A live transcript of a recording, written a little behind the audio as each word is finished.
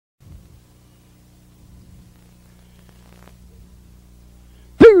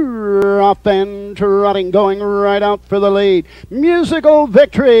off and trotting, going right out for the lead. Musical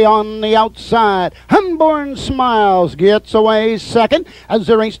Victory on the outside. Unborn Smiles gets away second as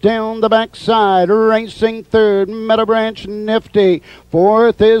they race down the backside. Racing third, Meadow Branch Nifty.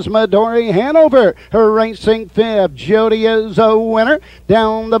 Fourth is MIDORI, Hanover. Racing fifth, Jody is a winner.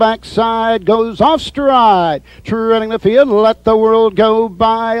 Down the backside goes Off Stride. Treading the field, Let the World Go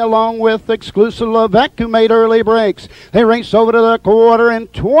By, along with Exclusive Levesque, who made early breaks. They race over to the quarter in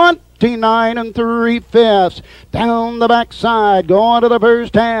 29 3/5. Down the backside, going to the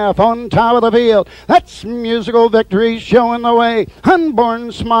first half, on top of the field. That's Musical Victory showing the way.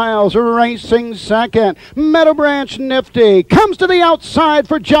 Unborn Smiles racing second. Meadow Branch Nifty comes to the outside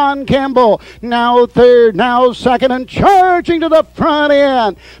for John Campbell. Now third, now second, and charging to the front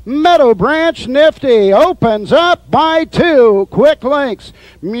end. Meadow Branch Nifty opens up by 2 quick lengths.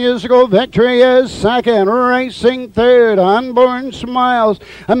 Musical Victory is second, racing third. Unborn Smiles,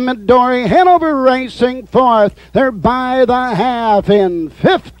 MIDORI, Hanover racing fourth. They're by the half in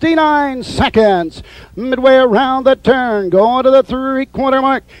 59 seconds. Midway around the turn, going to the 3/4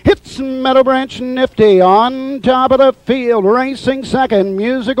 mark. It's Meadow Branch Nifty on top of the field, racing second.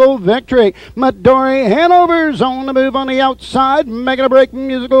 Musical Victory. MIDORI, Hanover's on the move on the outside, making a break.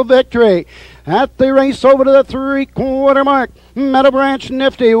 Musical Victory. At the race over to the 3/4 mark, Meadow Branch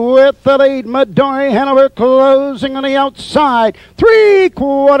Nifty with the lead. MIDORI, Hanover closing on the outside.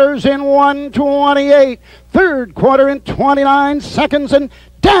 3/4 in 1:28. Third quarter in 29 seconds, and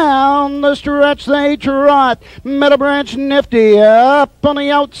down the stretch they trot. Meadow Branch Nifty up on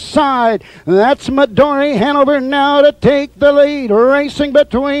the outside. That's MIDORI, Hanover now to take the lead. Racing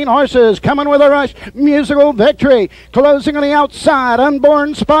between horses, coming with a rush. Musical Victory closing on the outside.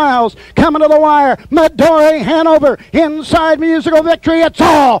 Unborn Smiles coming to the wire. MIDORI, Hanover inside Musical Victory. It's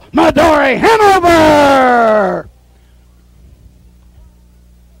all MIDORI, Hanover.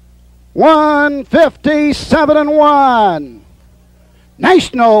 1:57-1.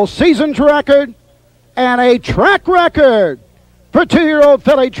 National seasons record and a track record for 2-year-old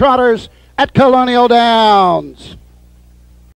filly trotters at Colonial Downs.